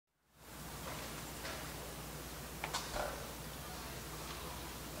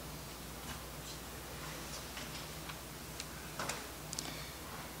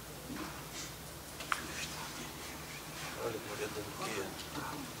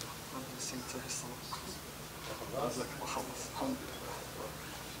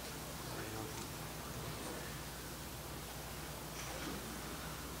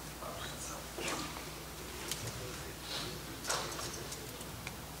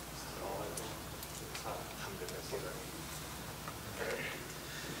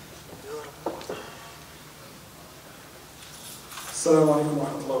السلام عليكم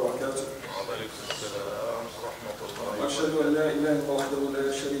ورحمة الله وبركاته. وعليكم السلام ورحمة الله وأشهد أن لا إله إلا الله وحده لا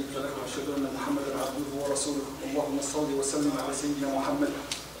شريك له وأشهد أن محمدا عبده ورسوله. اللهم صل وسلم على سيدنا محمد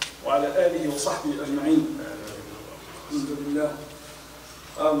وعلى آله وصحبه أجمعين. الحمد لله.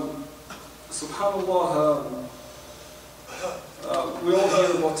 Subhanallah, we all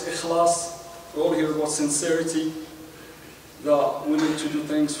hear about ikhlas, we all hear about sincerity, that we need to do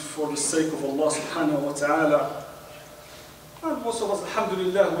things for the sake of Allah subhanahu wa ta'ala. And most of us,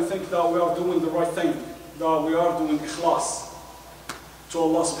 alhamdulillah, we think that we are doing the right thing, that we are doing ikhlas to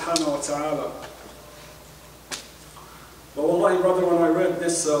Allah subhanahu wa ta'ala. But wallahi, brother, when I read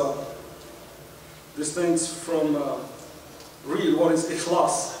these things from real, what is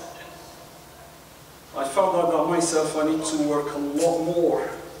ikhlas, I found out that myself, I need to work a lot more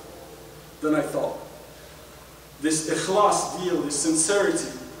than I thought. This ikhlas deal, this sincerity,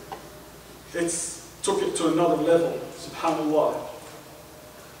 took it to another level, subhanallah.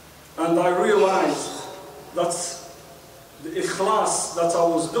 And I realized that the ikhlas that I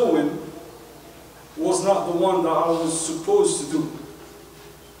was doing was not the one that I was supposed to do.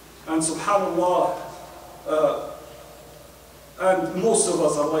 And subhanallah, and most of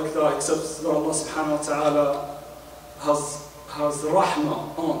us are like that, except that Allah subhanahu wa ta'ala has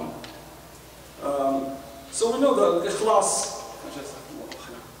rahmah on. So we know that ikhlas,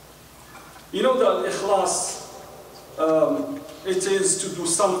 you know that ikhlas, it is to do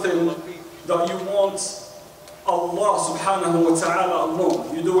something that you want Allah subhanahu wa ta'ala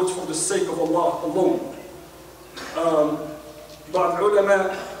alone. You do it for the sake of Allah alone. But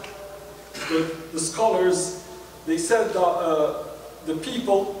ulama, the scholars, they said that the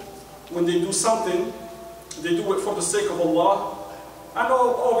people, when they do something, they do it for the sake of Allah, and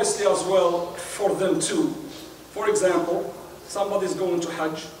obviously as well for them too. For example, somebody is going to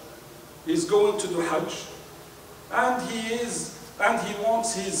Hajj, he's going to do Hajj, and he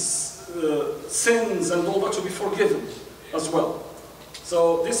wants his sins and all that to be forgiven as well.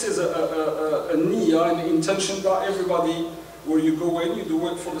 So this is a niyyah, an intention that everybody, where you go in, you do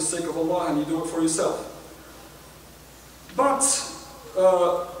it for the sake of Allah and you do it for yourself. But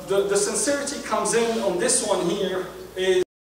the sincerity comes in on this one here is